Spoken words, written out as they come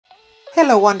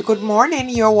Hello and good morning.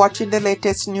 You're watching the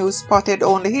latest news spotted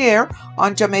only here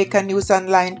on Jamaica News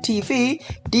Online TV.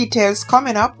 Details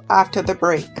coming up after the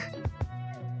break.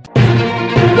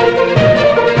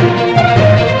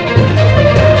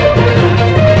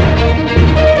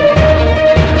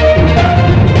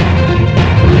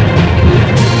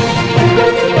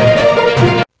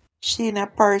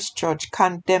 Sheena Parish judge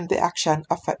condemned the action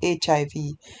of a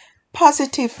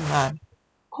HIV-positive man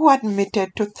who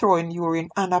admitted to throwing urine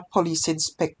on a police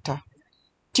inspector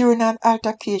during an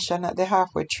altercation at the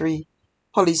Halfway Tree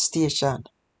police station.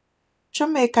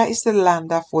 Jamaica is the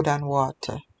land of wood and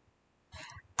water,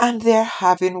 and they're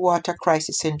having water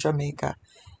crisis in Jamaica.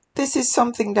 This is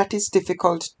something that is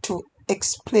difficult to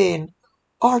explain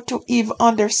or to even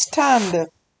understand.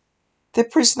 The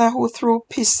prisoner who threw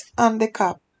piss on the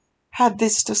cop had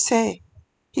this to say.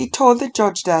 He told the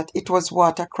judge that it was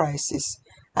water crisis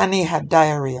and he had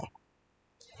diarrhea.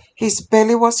 His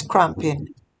belly was cramping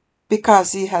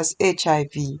because he has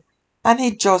HIV and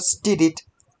he just did it,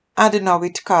 and now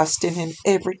it costing him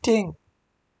everything.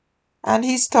 And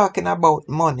he's talking about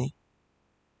money.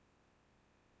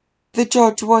 The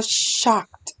judge was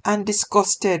shocked and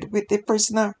disgusted with the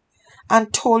prisoner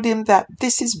and told him that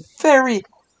this is very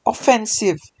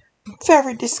offensive,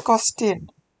 very disgusting,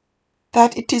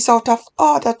 that it is out of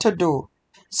order to do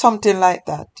something like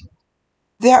that.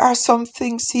 There are some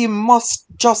things he must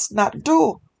just not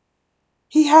do.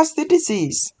 He has the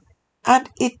disease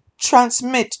and it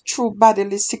transmits through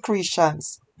bodily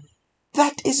secretions.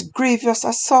 That is grievous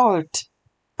assault.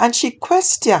 And she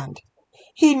questioned.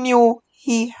 He knew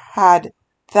he had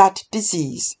that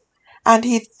disease and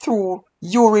he threw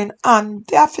urine on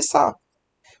the officer,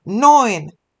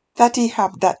 knowing that he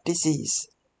had that disease.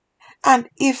 And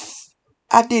if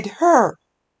I did her,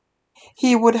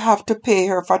 he would have to pay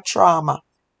her for trauma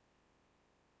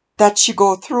that she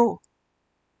go through.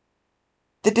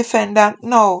 The defendant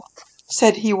now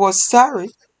said he was sorry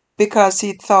because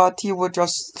he thought he would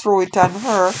just throw it on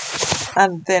her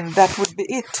and then that would be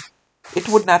it. It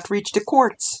would not reach the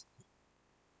courts.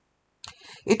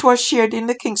 It was shared in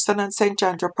the Kingston and St.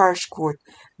 Andrew Parish Court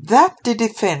that the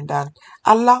defendant,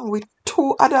 along with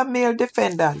two other male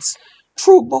defendants,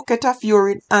 threw bucket of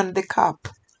urine on the cop.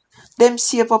 Them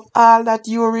save up all that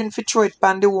urine for throw it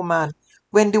on the woman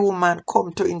when the woman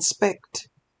come to inspect.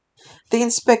 The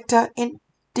inspector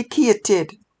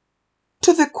indicated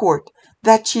to the court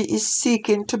that she is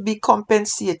seeking to be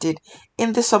compensated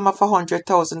in the sum of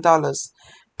 $100,000,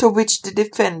 to which the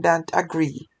defendant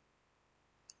agreed.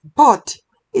 But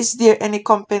is there any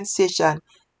compensation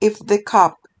if the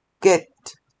cop get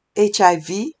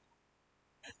HIV?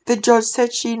 The judge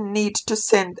said she needs to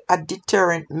send a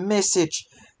deterrent message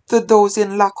to those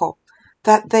in lockup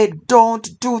that they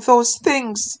don't do those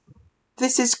things.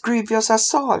 This is grievous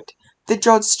assault, the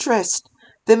judge stressed.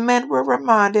 The men were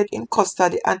remanded in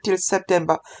custody until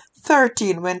September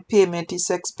 13 when payment is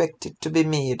expected to be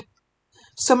made.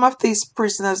 Some of these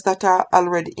prisoners that are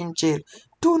already in jail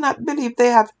do not believe they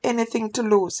have anything to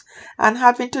lose, and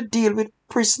having to deal with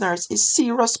prisoners is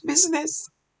serious business.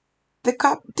 The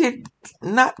cop did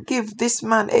not give this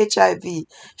man HIV.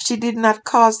 She did not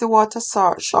cause the water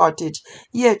shortage,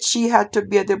 yet she had to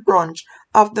bear the brunt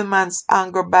of the man's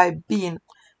anger by being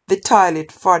the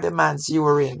toilet for the man's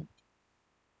urine.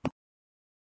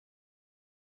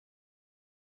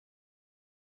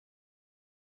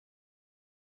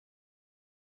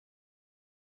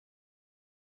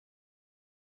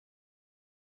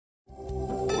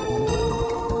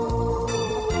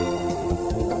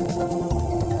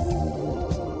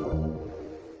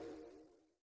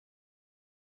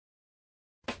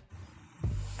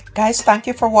 Guys, thank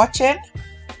you for watching.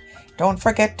 Don't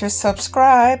forget to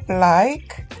subscribe,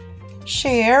 like,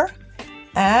 share,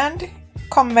 and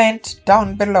comment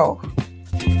down below.